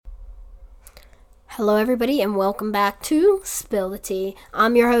Hello, everybody, and welcome back to Spill the Tea.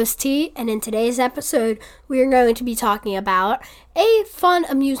 I'm your host, T, and in today's episode, we are going to be talking about a fun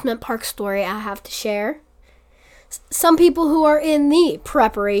amusement park story I have to share, some people who are in the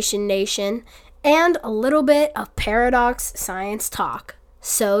preparation nation, and a little bit of paradox science talk.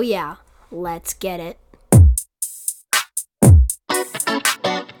 So, yeah, let's get it.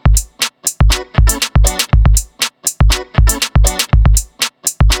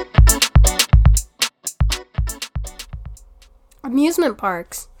 Amusement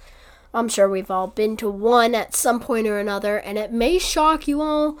parks. I'm sure we've all been to one at some point or another, and it may shock you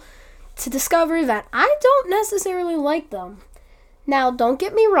all to discover that I don't necessarily like them. Now, don't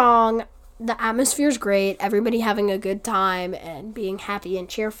get me wrong, the atmosphere's great, everybody having a good time and being happy and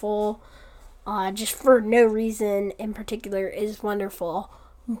cheerful, just for no reason in particular is wonderful.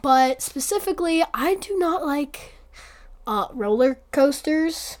 But specifically, I do not like roller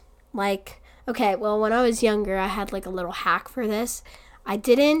coasters. Okay, well, when I was younger, I had a little hack for this. I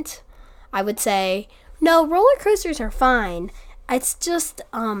would say, no, roller coasters are fine. It's just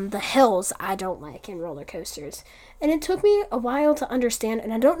the hills I don't like in roller coasters. And it took me a while to understand,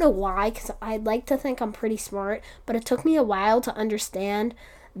 and I don't know why, because I like to think I'm pretty smart, but it took me a while to understand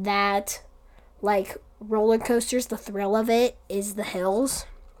that, roller coasters, the thrill of it is the hills.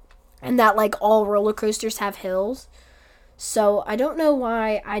 And that, all roller coasters have hills. So I don't know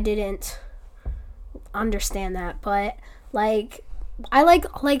why I didn't understand that, but I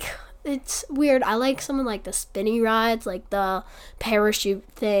like it's weird. I like some of the spinny rides, like the parachute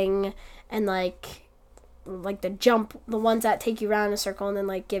thing, and like the jump, the ones that take you around in a circle and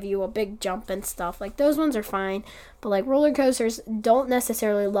then give you a big jump and stuff. Those ones are fine, but roller coasters, don't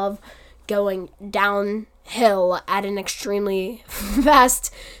necessarily love going downhill at an extremely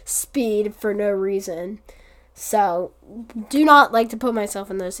fast speed for no reason. So, do not like to put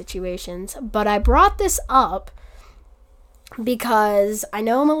myself in those situations. But I brought this up because I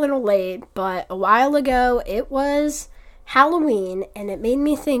know I'm a little late, but a while ago it was Halloween, and it made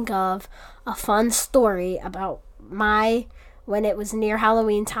me think of a fun story about when it was near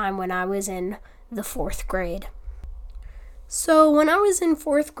Halloween time when I was in the 4th grade. So, when I was in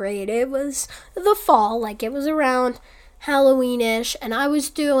 4th grade, it was the fall, it was around Halloween-ish, and I was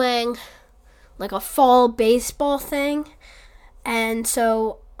doing a fall baseball thing. And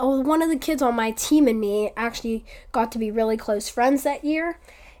so one of the kids on my team and me actually got to be really close friends that year,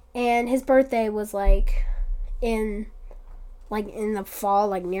 and his birthday was in the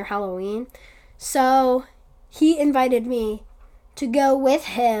fall, near Halloween. So he invited me to go with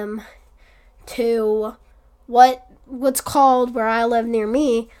him to what's called, where I live near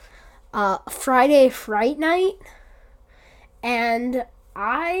me, Fright Night. And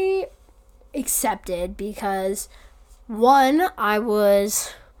I accepted because I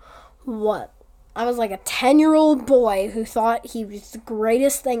was a 10-year-old boy who thought he was the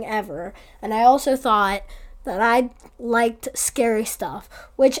greatest thing ever, and I also thought that I liked scary stuff,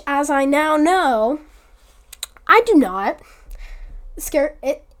 which, as I now know, I do not.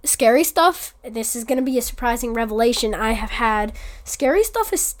 Scary stuff, this is going to be a surprising revelation I have had. Scary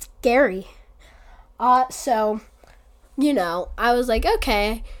stuff is scary. So, I was like,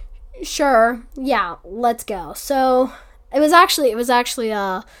 okay, sure, yeah, let's go. So it was actually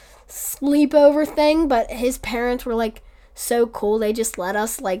a sleepover thing, but his parents were so cool. They just let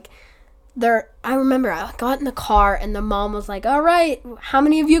us I remember I got in the car and the mom was like, all right, how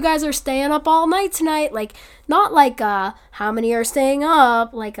many of you guys are staying up all night tonight? Not how many are staying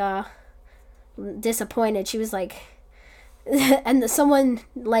up, disappointed. She was like, and someone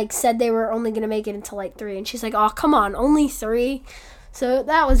said they were only gonna make it until 3, and she's like, oh, come on, only 3? So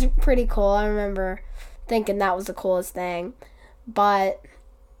that was pretty cool. I remember thinking that was the coolest thing. But,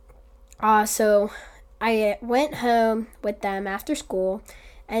 so I went home with them after school,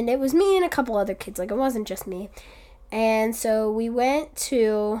 and it was me and a couple other kids. It wasn't just me. And so we went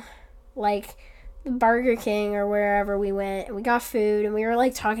to, Burger King or wherever we went, and we got food, and we were,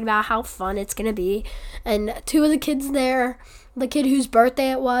 talking about how fun it's gonna be. And 2 of the kids there, the kid whose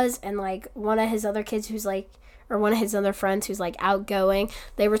birthday it was, and, one of his other kids who's, or one of his other friends who's outgoing,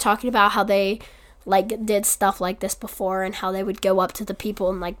 they were talking about how they did stuff like this before, and how they would go up to the people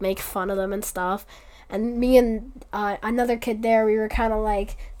and make fun of them and stuff. And me and another kid there, we were kind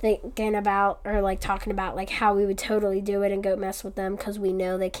of thinking about, or talking about how we would totally do it and go mess with them, because we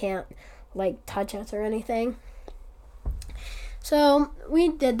know they can't touch us or anything. So we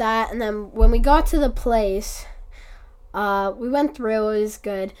did that, and then when we got to the place, we went through, it was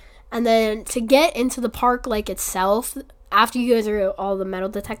good. And then to get into the park itself, after you go through all the metal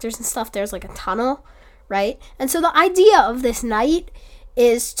detectors and stuff, there's a tunnel, right? And so the idea of this night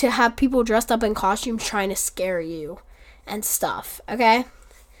is to have people dressed up in costumes trying to scare you and stuff, okay?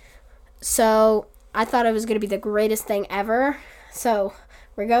 So I thought it was going to be the greatest thing ever. So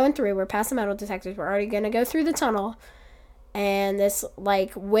we're going through, we're past the metal detectors, we're already going to go through the tunnel, and this,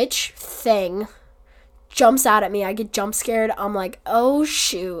 like, witch thing jumps out at me. I get jump scared. I'm like, oh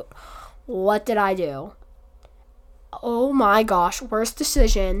shoot, what did I do? Oh my gosh, worst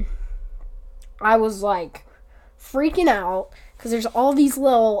decision. I was like freaking out because there's all these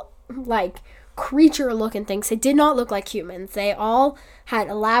little like creature looking things. They did not look like humans. They all had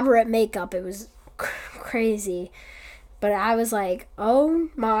elaborate makeup. It was crazy. But I was like, oh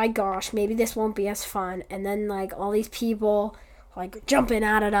my gosh, maybe this won't be as fun. And then like all these people like jumping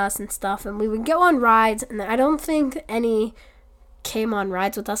out at us and stuff, and we would go on rides, and I don't think any came on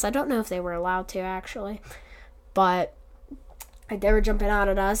rides with us. I don't know if they were allowed to actually, but like, they were jumping out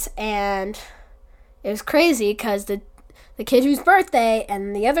at us, and it was crazy because the kid whose birthday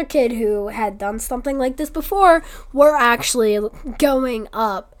and the other kid who had done something like this before were actually going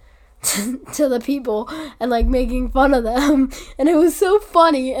up to the people and like making fun of them, and it was so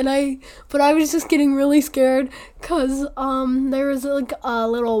funny. But I was just getting really scared because there was like a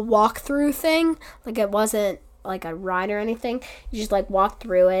little walkthrough thing. Like, it wasn't like a ride or anything. You just like walk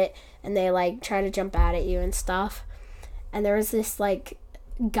through it, and they like try to jump out at you and stuff. And there was this like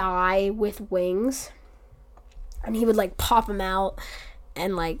guy with wings, and he would like pop them out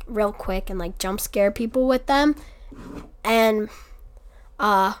and like real quick and like jump scare people with them. And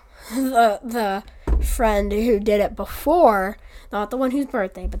the friend who did it before, not the one whose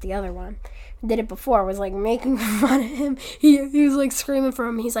birthday, but the other one who did it before, was like making fun of him. He was like screaming for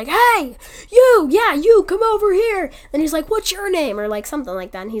him. He's like, hey, you come over here. And he's like, what's your name? Or like something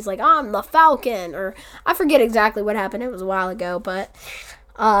like that. And he's like, I'm the Falcon. Or I forget exactly what happened. It was a while ago, but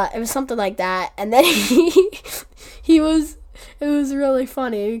it was something like that. And then it was really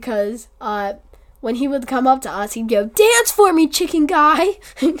funny because when he would come up to us, he'd go, dance for me, chicken guy.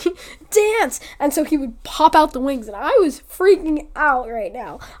 Dance. And so he would pop out the wings, and I was freaking out right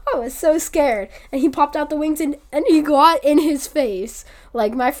now. I was so scared. And he popped out the wings, and he got in his face.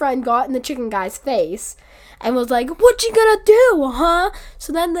 Like, my friend got in the chicken guy's face and was like, what you gonna do, huh?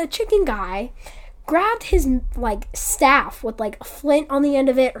 So then the chicken guy grabbed his, like, staff with, like, a flint on the end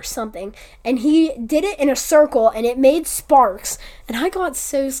of it or something, and he did it in a circle, and it made sparks. And I got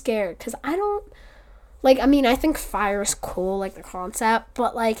so scared because I don't, like, I mean, I think fire is cool, like, the concept,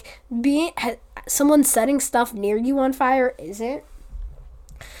 but, like, someone setting stuff near you on fire isn't.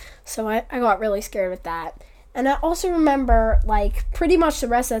 So I got really scared with that. And I also remember, like, pretty much the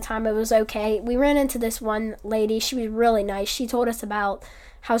rest of the time it was okay. We ran into this one lady. She was really nice. She told us about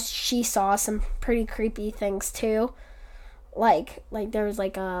how she saw some pretty creepy things, too. Like there was,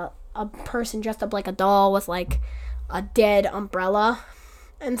 like, a person dressed up like a doll with, like, a dead umbrella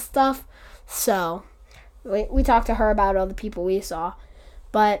and stuff. So we talked to her about all the people we saw.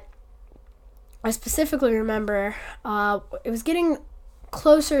 But I specifically remember it was getting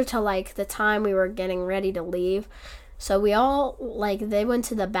closer to, like, the time we were getting ready to leave. So we all, like, they went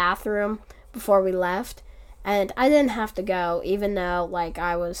to the bathroom before we left. And I didn't have to go, even though, like,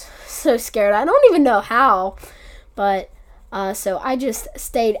 I was so scared. I don't even know how. But, so I just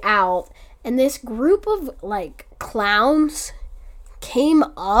stayed out. And this group of, like, clowns came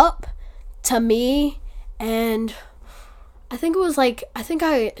up to me. And I think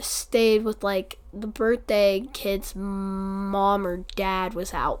I stayed with, like, the birthday kid's mom or dad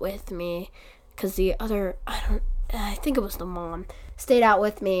was out with me. Because the other, I think it was the mom, stayed out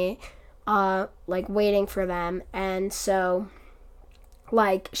with me, like, waiting for them. And so,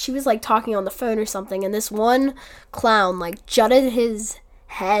 like, she was, like, talking on the phone or something. And this one clown, like, jutted his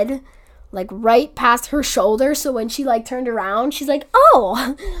head, like, right past her shoulder. So when she, like, turned around, she's like,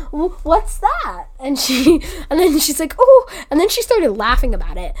 oh, what's that? And then she's like, oh, and then she started laughing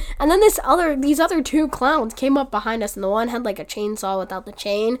about it. And then these other two clowns came up behind us, and the one had, like, a chainsaw without the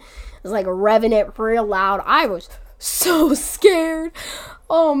chain. It was, like, revving it real loud. I was so scared.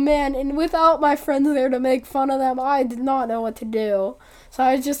 Oh, man. And without my friends there to make fun of them, I did not know what to do. So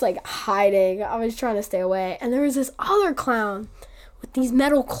I was just, like, hiding. I was trying to stay away. And there was this other clown with these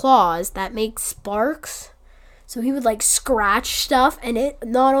metal claws that make sparks. So he would, like, scratch stuff, and it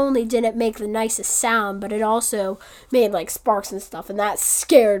not only didn't make the nicest sound, but it also made, like, sparks and stuff, and that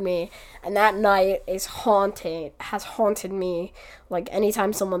scared me. And that night has haunted me. Like,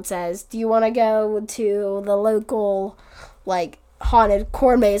 anytime someone says, do you want to go to the local, like, haunted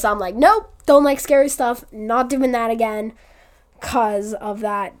corn maze, I'm like, nope, don't like scary stuff, not doing that again, because of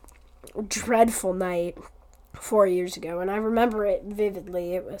that dreadful night 4 years ago. And I remember it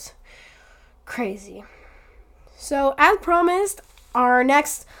vividly. It was crazy. So, as promised, our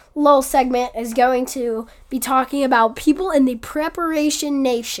next little segment is going to be talking about people in the Preparation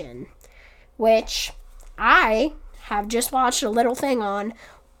Nation, which I have just watched a little thing on.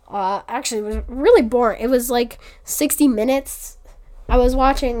 Actually, it was really boring. It was like 60 minutes. I was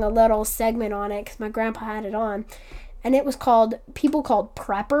watching a little segment on it because my grandpa had it on. And it was called people called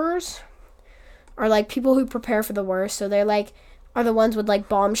preppers, or like people who prepare for the worst. So they're like, are the ones with like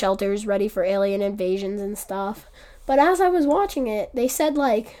bomb shelters ready for alien invasions and stuff. But as I was watching it, they said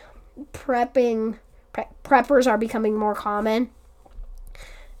like preppers are becoming more common.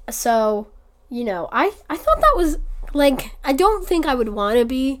 So, I thought that was like, I don't think I would want to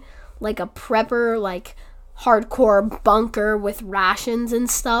be like a prepper, like hardcore bunker with rations and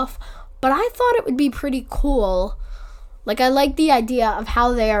stuff. But I thought it would be pretty cool. Like, I like the idea of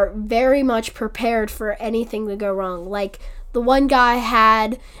how they are very much prepared for anything to go wrong. Like, the one guy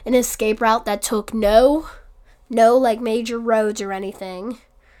had an escape route that took no like major roads or anything,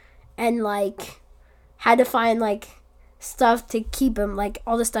 and like had to find like stuff to keep him, like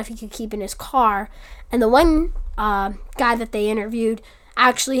all the stuff he could keep in his car. And the one guy that they interviewed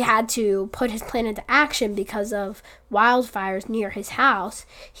actually had to put his plan into action because of wildfires near his house.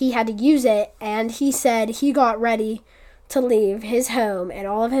 He had to use it, and he said he got ready to leave his home and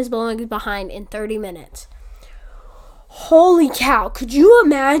all of his belongings behind in 30 minutes. Holy cow, could you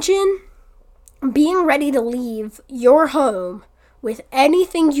imagine being ready to leave your home with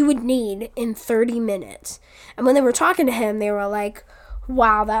anything you would need in 30 minutes? And when they were talking to him, they were like,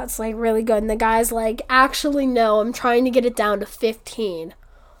 wow, that's like really good. And the guy's like, actually, no, I'm trying to get it down to 15.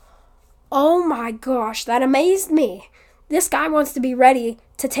 Oh my gosh, that amazed me. This guy wants to be ready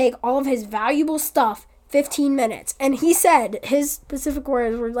to take all of his valuable stuff 15 minutes. And he said his specific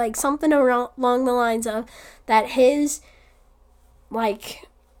words were like something along the lines of that his like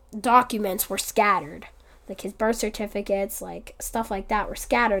documents were scattered. Like his birth certificates, like stuff like that were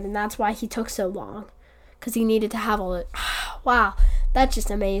scattered, and that's why he took so long, because he needed to have all it. Wow, that just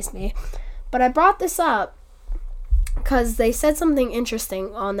amazed me. But I brought this up because they said something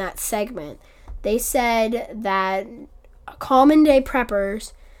interesting on that segment. They said that common day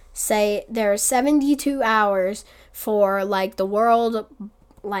preppers say there are 72 hours for like the world,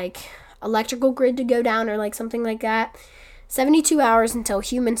 like electrical grid to go down or like something like that. 72 hours until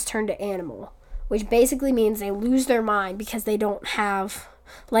humans turn to animal, which basically means they lose their mind because they don't have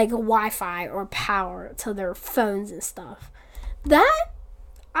like Wi-Fi or power to their phones and stuff. That,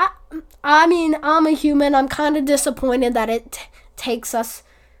 I mean, I'm a human. I'm kind of disappointed that it takes us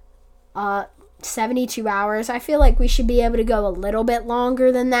 72 hours. I feel like we should be able to go a little bit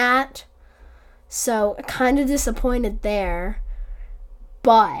longer than that. So, kind of disappointed there.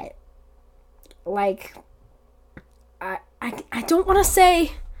 But, like, I don't want to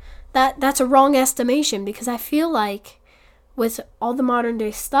say that that's a wrong estimation, because I feel like with all the modern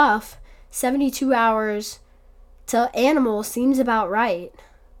day stuff, 72 hours to animals seems about right,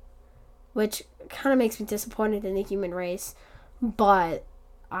 which kind of makes me disappointed in the human race. But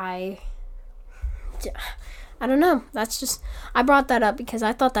I don't know. That's just, I brought that up because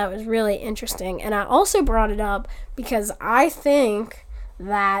I thought that was really interesting. And I also brought it up because I think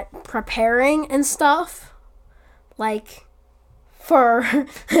that preparing and stuff, like for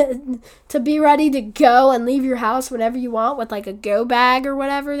to be ready to go and leave your house whenever you want with like a go bag or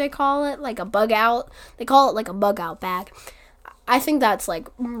whatever they call it, like a bug out. They call it like a bug out bag. I think that's like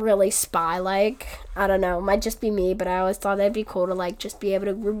really spy-like. I don't know, might just be me, but I always thought that'd be cool to like just be able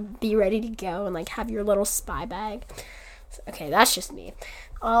to be ready to go and like have your little spy bag. Okay, that's just me.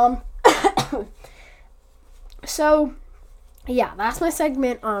 So yeah, that's my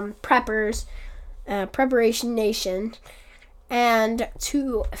segment on preppers, Preparation Nation. And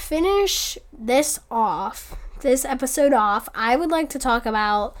to finish this episode off, I would like to talk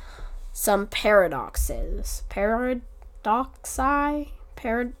about some paradoxes. Okay,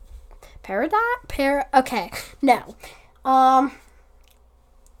 no.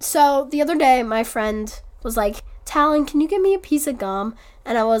 So the other day, my friend was like, Talon, can you give me a piece of gum?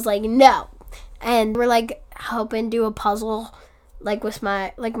 And I was like, no. And we're like helping do a puzzle. Like with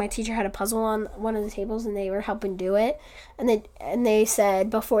my teacher had a puzzle on one of the tables and they were helping do it, and they said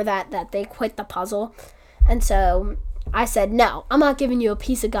before that they quit the puzzle, and so I said, no, I'm not giving you a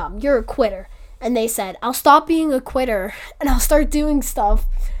piece of gum, you're a quitter. And they said, I'll stop being a quitter and I'll start doing stuff,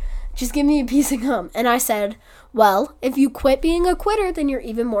 just give me a piece of gum. And I said, well, if you quit being a quitter, then you're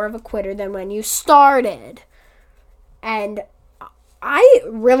even more of a quitter than when you started. And I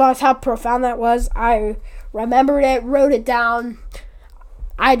realized how profound that was. I remembered it, wrote it down.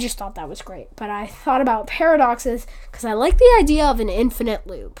 I just thought that was great. But I thought about paradoxes because I like the idea of an infinite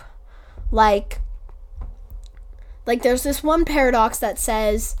loop. Like, Like, there's this one paradox that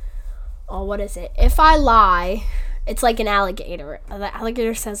says, oh, what is it? If I lie, it's like an alligator. The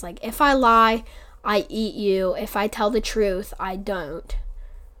alligator says, like, if I lie, I eat you. If I tell the truth, I don't.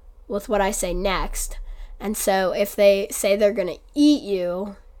 With what I say next. And so if they say they're going to eat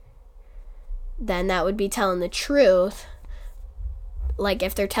you, then that would be telling the truth. Like,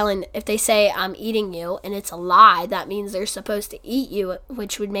 if they say I'm eating you and it's a lie, that means they're supposed to eat you,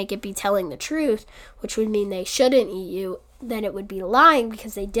 which would make it be telling the truth, which would mean they shouldn't eat you. Then it would be lying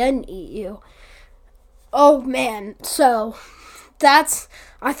because they didn't eat you. Oh man, so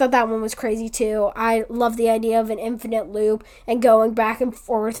I thought that one was crazy too. I love the idea of an infinite loop and going back and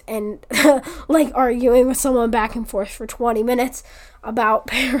forth and like arguing with someone back and forth for 20 minutes about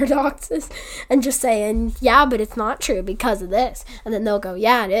paradoxes and just saying, yeah, but it's not true because of this. And then they'll go,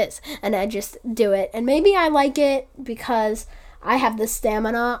 yeah, it is. And I just do it. And maybe I like it because I have the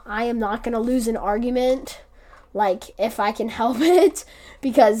stamina. I am not going to lose an argument, like, if I can help it.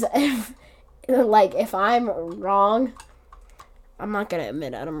 Because if I'm wrong, I'm not going to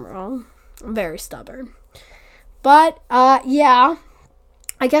admit that I'm wrong. I'm very stubborn. But, yeah,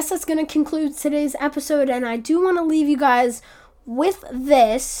 I guess that's going to conclude today's episode. And I do want to leave you guys with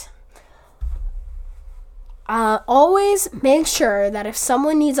this. Always make sure that if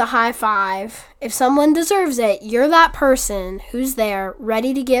someone needs a high five, if someone deserves it, you're that person who's there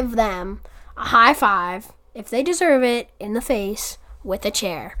ready to give them a high five if they deserve it in the face with a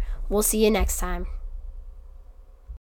chair. We'll see you next time.